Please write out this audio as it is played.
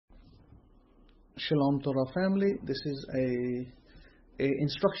Shalom Torah family. This is a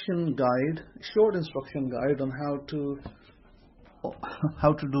instruction guide, short instruction guide on how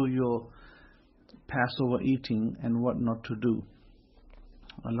to do your Passover eating and what not to do.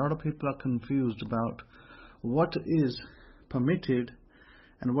 A lot of people are confused about what is permitted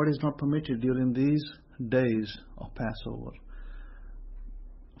and what is not permitted during these days of Passover.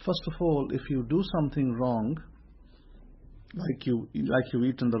 First of all, if you do something wrong, like you've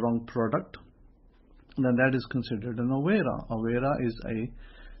eaten the wrong product, then that is considered an avera. Avera is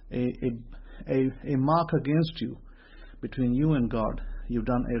a mark against you, between you and God. You've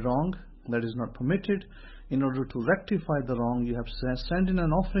done a wrong that is not permitted. In order to rectify the wrong, you have to send in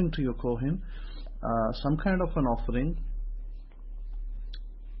an offering to your Kohen, some kind of an offering,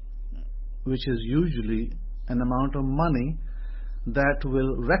 which is usually an amount of money that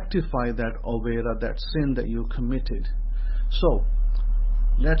will rectify that avera, that sin that you committed. So,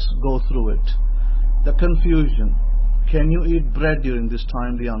 let's go through it. The confusion. Can you eat bread during this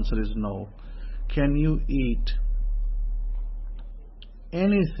time? The answer is no. Can you eat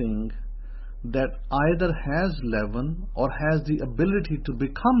anything that either has leaven or has the ability to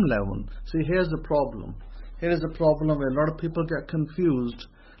become leaven? See, here's the problem. Here is the problem where a lot of people get confused.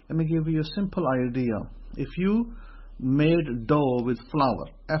 Let me give you a simple idea. If you made dough with flour,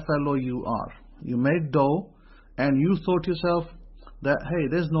 F-L-O-U-R, you made dough and you thought to yourself that, hey,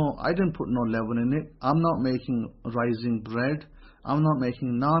 I didn't put no leaven in it. I'm not making rising bread. I'm not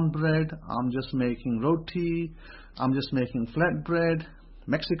making naan bread. I'm just making roti. I'm just making flat bread,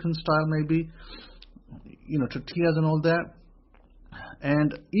 Mexican style maybe, tortillas and all that.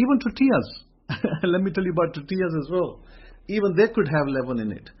 And even tortillas, let me tell you about tortillas as well. Even they could have leaven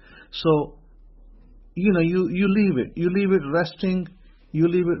in it. So, you leave it. You leave it resting. You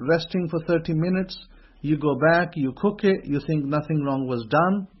leave it resting for 30 minutes. You go back, you cook it, you think nothing wrong was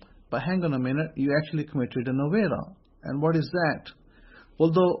done, but hang on a minute, you actually committed an avera. And what is that?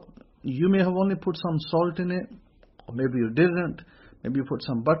 Although you may have only put some salt in it, or maybe you didn't, maybe you put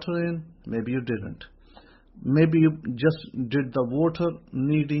some butter in, maybe you didn't. Maybe you just did the water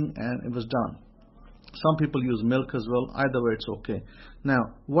kneading and it was done. Some people use milk as well. Either way, it's okay.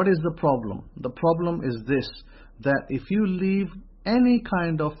 Now, what is the problem? The problem is this, that if you leave any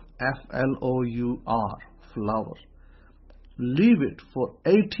kind of F-L-O-U-R, flour, leave it for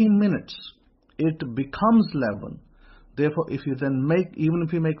 18 minutes, it becomes leaven. Therefore, if you then even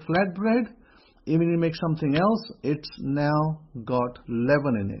if you make flatbread, even if you make something else, it's now got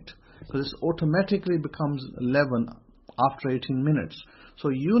leaven in it. Because it automatically becomes leaven after 18 minutes. So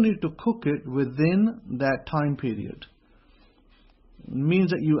you need to cook it within that time period. It means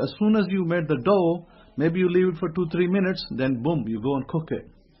that as soon as you made the dough, maybe you leave it for 2-3 minutes, then boom, you go and cook it,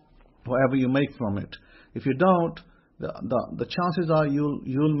 whatever you make from it. If you don't, the chances are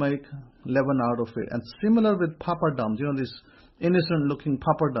you'll make leaven out of it. And similar with papadums, these innocent looking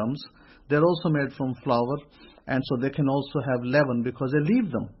papadums, they're also made from flour, and so they can also have leaven because they leave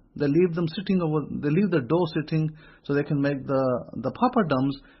them. They leave the dough sitting so they can make the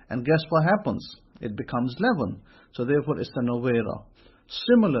papadums, and guess what happens? It becomes leaven. So therefore it's an avera.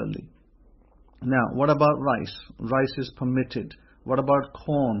 Similarly, now, what about rice? Rice is permitted. What about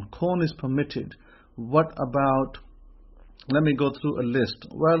corn? Corn is permitted. What about, let me go through a list.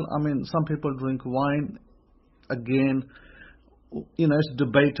 Well, some people drink wine. Again, it's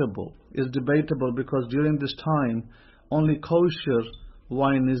debatable. It's debatable because during this time, only kosher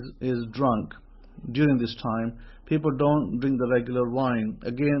wine is drunk. During this time, people don't drink the regular wine.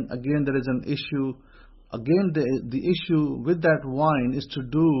 Again, there is an issue. Again, the issue with that wine is to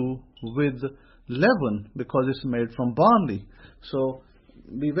do with leaven because it's made from barley. So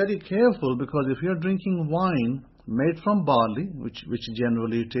be very careful, because if you're drinking wine made from barley, which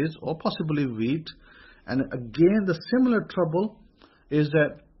generally it is, or possibly wheat, and again the similar trouble is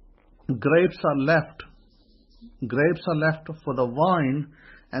that grapes are left for the wine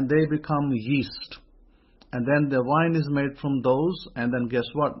and they become yeast, and then the wine is made from those, and then guess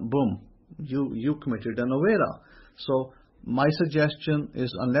what? Boom, you committed an avera. So my suggestion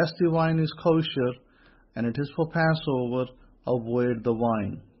is, unless the wine is kosher and it is for Passover, avoid the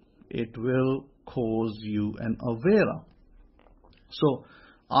wine. It will cause you an avera. So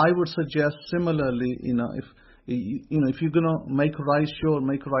I would suggest similarly, if you're gonna make rice, sure,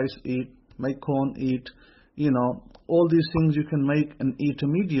 make rice, eat. Make corn, eat. All these things you can make and eat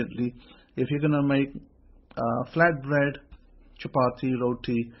immediately. If you're gonna make flatbread, chapati,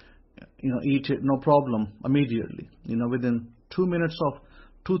 roti, eat it, no problem, immediately. Within 2-3 minutes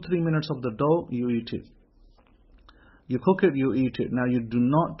of the dough, you eat it. You cook it, you eat it. Now, you do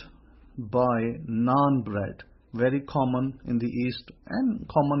not buy naan bread. very common in the East and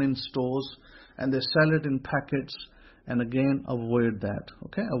common in stores, and they sell it in packets. And again, avoid that.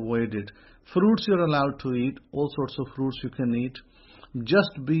 Okay, avoid it. Fruits you're allowed to eat, all sorts of fruits you can eat.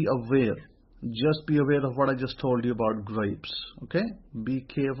 Just be aware. Just be aware of what I just told you about grapes. Okay, be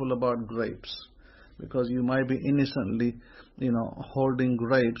careful about grapes, because you might be innocently, holding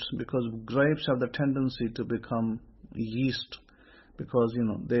grapes, because grapes have the tendency to become yeast, because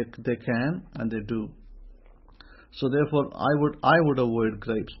they can and they do. So therefore, I would avoid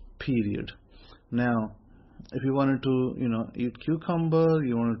grapes. Period. Now, if you wanted to, eat cucumber,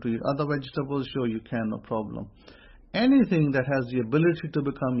 you wanted to eat other vegetables, sure you can, no problem. Anything that has the ability to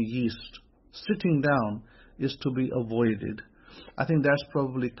become yeast, sitting down, is to be avoided. I think that's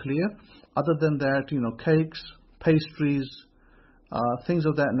probably clear. Other than that, cakes, pastries, things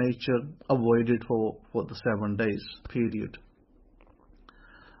of that nature, avoid it for the 7 days, period.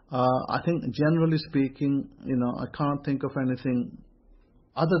 I think generally speaking, I can't think of anything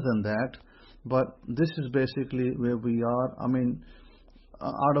other than that, but this is basically where we are. I mean,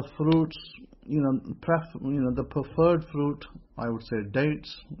 out of fruits, the preferred fruit, I would say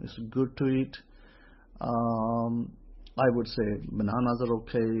dates is good to eat. I would say bananas are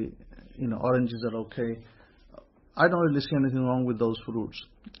okay, oranges are okay. I don't really see anything wrong with those fruits.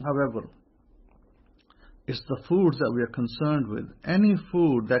 However, it's the foods that we are concerned with. Any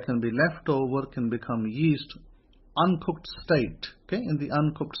food that can be left over can become yeast, uncooked state, okay, in the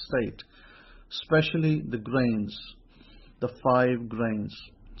uncooked state, especially the grains, the 5 grains.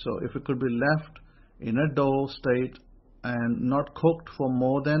 So if it could be left in a dough state and not cooked for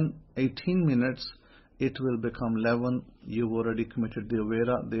more than 18 minutes, it will become leaven. You've already committed the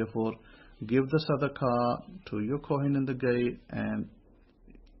avera. Therefore, give the sadaqah to your Kohen in the gate, and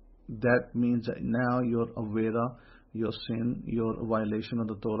that means that now your avera, your sin, your violation of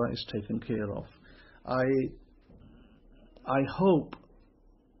the Torah is taken care of. I hope,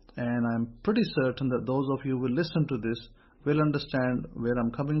 and I'm pretty certain that those of you who will listen to this will understand where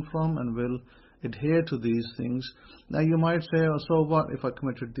I'm coming from and will adhere to these things. Now you might say, oh, so what if I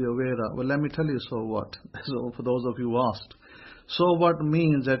committed the avera? Well, let me tell you, so what? So for those of you who asked, so what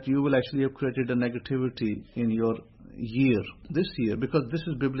means that you will actually have created a negativity in your year, this year, because this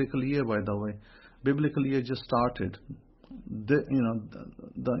is biblical year, by the way. Biblical year just started.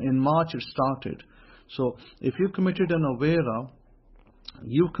 In March it started. So if you committed an avera,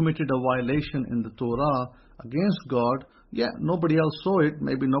 you committed a violation in the Torah against God. Yeah, nobody else saw it.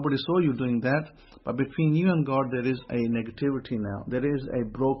 Maybe nobody saw you doing that. But between you and God, there is a negativity now. There is a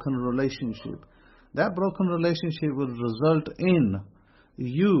broken relationship. That broken relationship will result in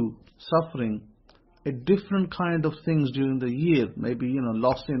you suffering a different kind of things during the year. Maybe,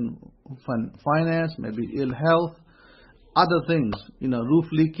 loss in finance, maybe ill health, other things, roof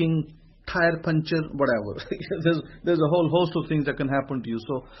leaking, tire puncture, whatever. there's a whole host of things that can happen to you.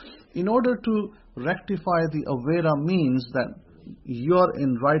 So in order to rectify the avera means that you're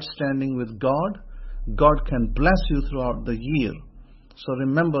in right standing with God. God can bless you throughout the year. So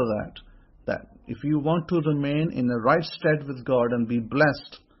remember that if you want to remain in a right state with God and be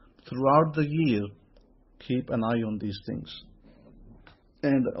blessed throughout the year, keep an eye on these things.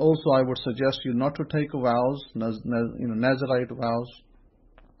 And also I would suggest you not to take vows, Nazarite vows,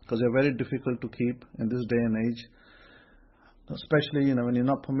 because they're very difficult to keep in this day and age. Especially, when you're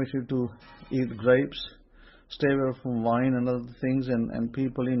not permitted to eat grapes, stay away from wine and other things, and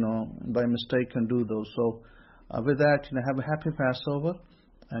people, by mistake can do those. So with that, have a happy Passover,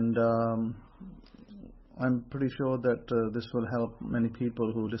 and I'm pretty sure that this will help many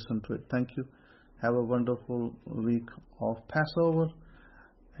people who listen to it. Thank you. Have a wonderful week of Passover,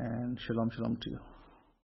 and shalom, shalom to you.